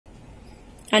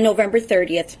On November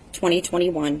 30th,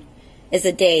 2021, is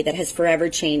a day that has forever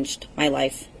changed my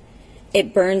life.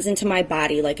 It burns into my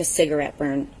body like a cigarette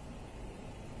burn.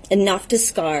 Enough to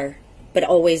scar, but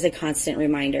always a constant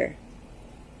reminder.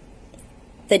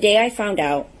 The day I found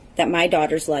out that my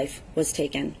daughter's life was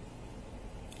taken.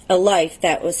 A life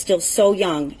that was still so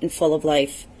young and full of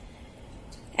life.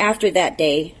 After that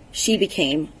day, she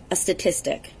became a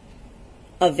statistic,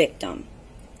 a victim,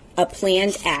 a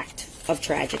planned act of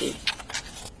tragedy.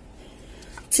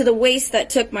 To the waste that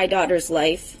took my daughter's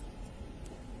life,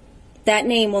 that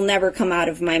name will never come out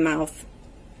of my mouth.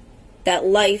 That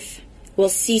life will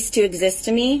cease to exist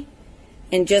to me,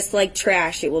 and just like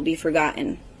trash, it will be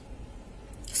forgotten.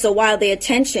 So while the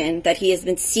attention that he has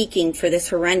been seeking for this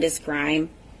horrendous crime,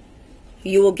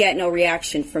 you will get no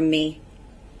reaction from me.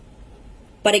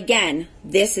 But again,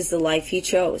 this is the life he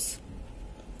chose.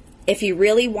 If he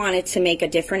really wanted to make a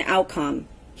different outcome,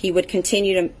 he wouldn't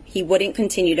continue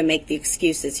to make the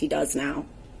excuses he does now.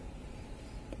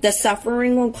 The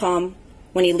suffering will come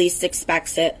when he least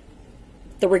expects it.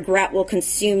 The regret will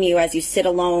consume you as you sit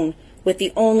alone with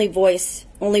the only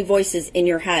voices in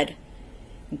your head.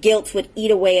 Guilt would eat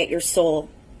away at your soul.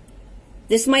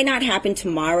 This might not happen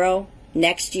tomorrow,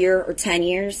 next year, or 10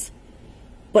 years,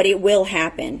 but it will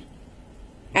happen.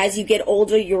 As you get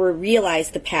older, you will realize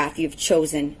the path you've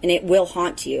chosen, and it will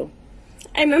haunt you.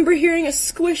 I remember hearing a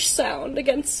squish sound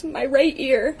against my right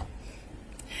ear,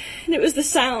 and it was the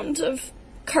sound of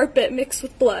carpet mixed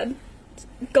with blood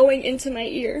going into my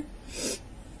ear.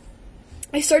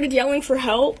 I started yelling for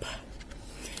help,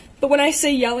 but when I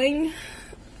say yelling,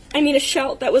 I mean a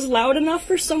shout that was loud enough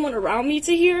for someone around me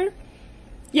to hear,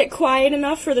 yet quiet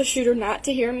enough for the shooter not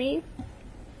to hear me.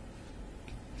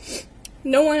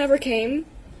 No one ever came,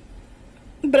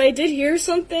 but I did hear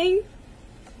something.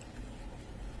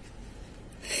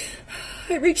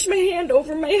 I reached my hand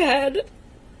over my head,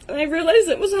 and I realized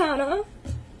it was Hannah.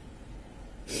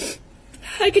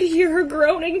 I could hear her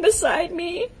groaning beside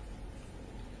me.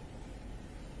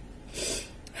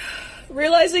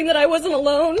 Realizing that I wasn't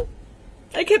alone,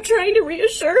 I kept trying to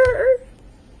reassure her.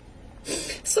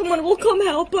 Someone will come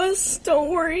help us.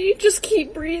 Don't worry. Just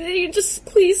keep breathing. Just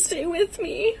please stay with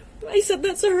me. I said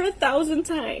that to her 1,000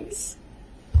 times.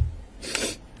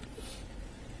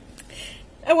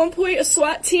 At one point, a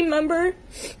SWAT team member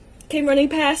came running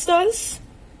past us.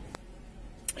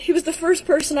 He was the first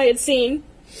person I had seen.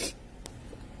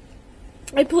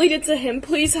 I pleaded to him,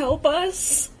 please help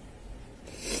us.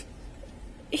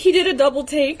 He did a double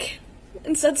take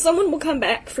and said, someone will come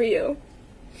back for you.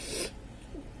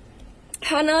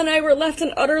 Hannah and I were left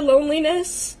in utter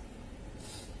loneliness,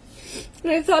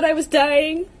 and I thought I was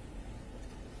dying.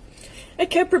 I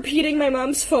kept repeating my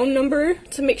mom's phone number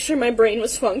to make sure my brain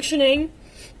was functioning.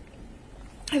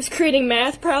 I was creating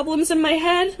math problems in my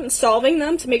head and solving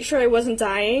them to make sure I wasn't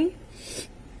dying.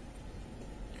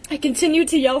 I continued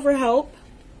to yell for help.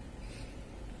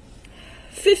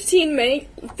 15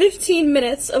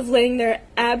 minutes of laying there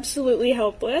absolutely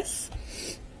helpless.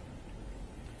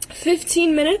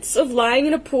 15 minutes of lying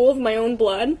in a pool of my own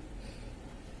blood.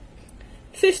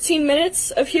 15 minutes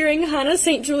of hearing Hannah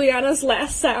St. Juliana's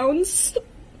last sounds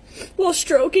while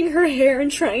stroking her hair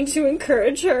and trying to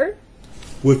encourage her.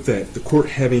 With that, the court,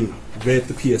 having read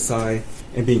the PSI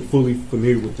and being fully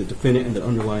familiar with the defendant and the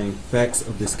underlying facts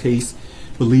of this case,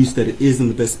 believes that it is in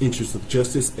the best interest of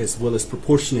justice as well as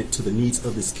proportionate to the needs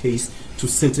of this case to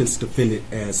sentence defendant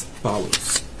as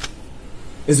follows.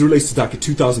 As it relates to docket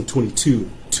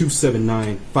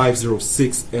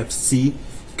 2022-279-506-FC,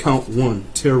 count 1,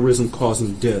 terrorism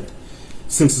causing death.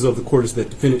 Sentence of the court is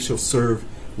that defendant shall serve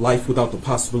life without the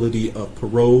possibility of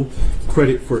parole,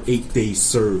 credit for 8 days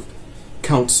served.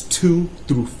 Counts 2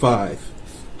 through 5,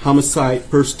 homicide,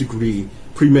 first degree,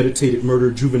 premeditated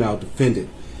murder, juvenile defendant.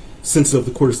 Sentence of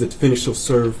the court is that defendant shall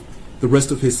serve the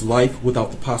rest of his life without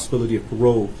the possibility of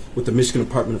parole with the Michigan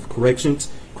Department of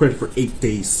Corrections, credit for 8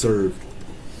 days served.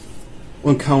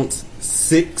 On counts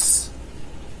 6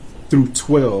 through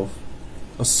 12,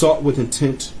 assault with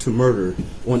intent to murder.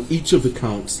 On each of the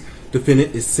counts,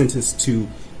 defendant is sentenced to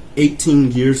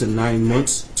 18 years and 9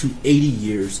 months to 80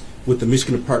 years with the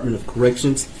Michigan Department of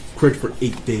Corrections, credit for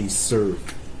 8 days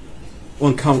served.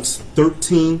 On counts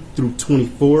 13 through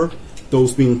 24,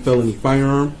 those being felony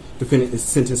firearm, defendant is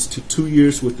sentenced to 2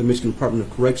 years with the Michigan Department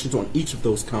of Corrections on each of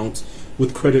those counts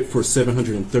with credit for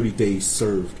 730 days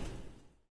served.